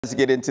Let's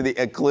get into the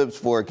eclipse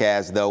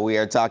forecast, though. We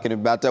are talking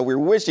about we're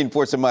wishing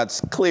for some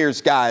clear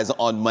skies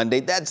on Monday.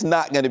 That's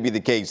not going to be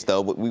the case,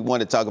 though. But we want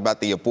to talk about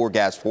the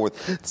forecast for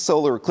the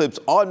solar eclipse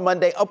on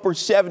Monday. Upper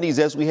 70s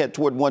as we head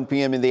toward 1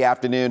 p.m. in the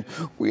afternoon.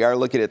 We are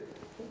looking at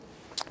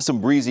some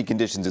breezy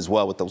conditions as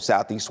well with those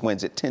southeast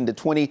winds at 10 to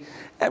 20.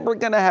 And we're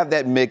going to have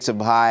that mix of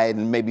high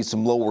and maybe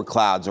some lower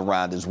clouds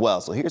around as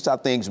well. So here's how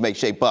things may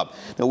shape up.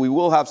 Now, we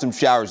will have some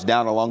showers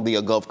down along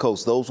the Gulf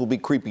Coast. Those will be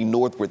creeping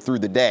northward through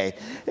the day.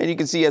 And you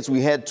can see as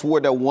we head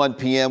toward 1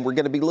 p.m., we're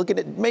going to be looking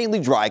at mainly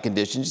dry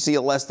conditions. You see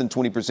a less than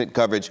 20%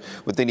 coverage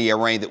with any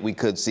rain that we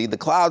could see. The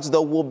clouds,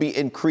 though, will be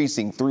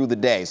increasing through the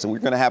day. So we're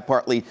going to have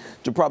partly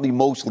to probably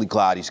mostly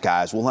cloudy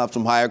skies. We'll have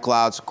some higher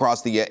clouds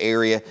across the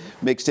area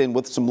mixed in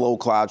with some low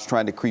clouds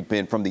trying to creep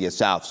in from the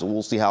south. So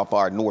we'll see how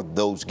far north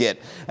those get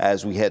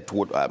as we head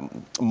toward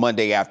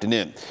Monday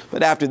afternoon.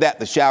 But after that,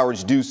 the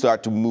showers do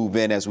start to move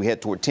in as we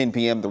head toward 10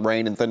 p.m. The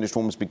rain and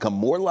thunderstorms become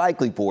more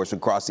likely for us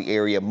across the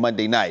area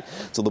Monday night.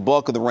 So the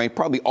bulk of the rain,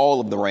 probably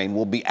all of the rain,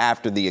 will be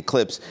after the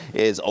eclipse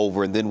is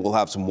over. And then we'll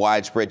have some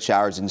widespread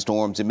showers and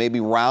storms and maybe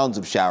rounds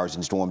of showers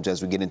and storms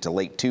as we get into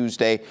late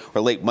Tuesday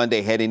or late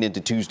Monday heading into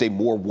Tuesday.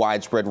 More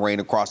widespread rain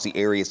across the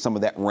area. Some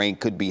of that rain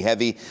could be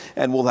heavy,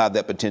 and we'll have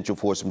that potential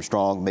for some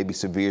strong, maybe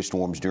severe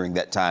storms during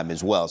that time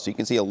as well. So you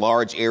can see a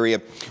large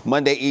area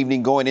Monday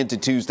evening going into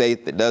Tuesday.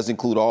 That does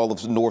include all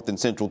of north and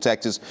central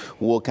Texas.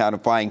 We'll kind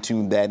of fine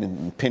tune that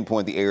and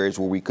pinpoint the areas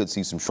where we could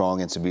see some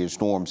strong and severe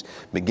storms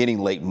beginning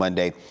late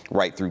Monday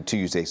right through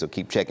Tuesday. So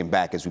keep checking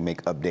back as we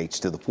make updates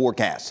to the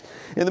forecast.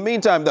 In the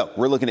meantime, though,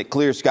 we're looking at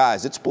clear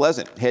skies. It's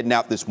pleasant heading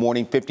out this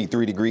morning.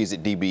 53 degrees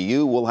at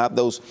DBU. We'll have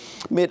those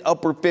mid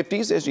upper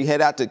 50s as you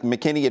head out to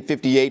McKinney at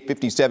 58,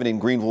 57 in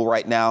Greenville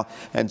right now,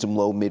 and some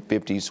low mid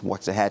 50s.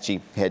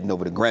 Waxahachie heading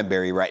over to Granbury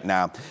right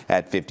now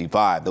at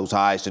 55. Those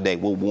highs today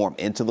will warm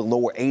into the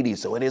lower 80s,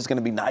 so it is going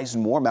to be nice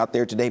and warm out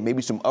there today.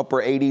 Maybe some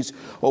upper 80s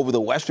over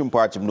the western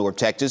parts of North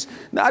Texas.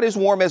 Not as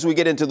warm as we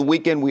get into the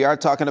weekend. We are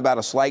talking about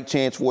a slight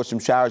chance for some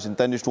showers and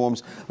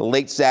thunderstorms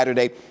late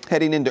Saturday,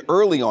 heading into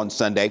early on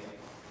Sunday.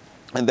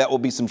 And that will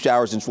be some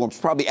showers and storms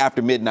probably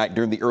after midnight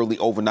during the early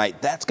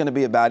overnight. That's going to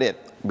be about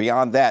it.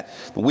 Beyond that,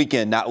 the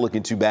weekend not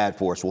looking too bad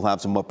for us. We'll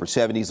have some upper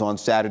 70s on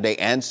Saturday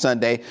and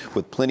Sunday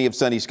with plenty of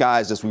sunny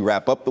skies as we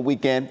wrap up the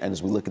weekend. And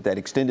as we look at that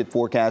extended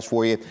forecast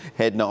for you,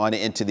 heading on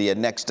into the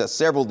next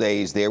several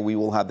days there, we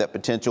will have that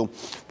potential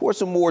for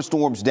some more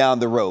storms down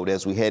the road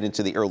as we head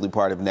into the early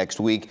part of next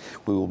week.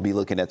 We will be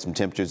looking at some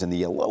temperatures in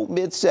the low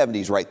mid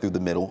 70s right through the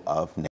middle of next week.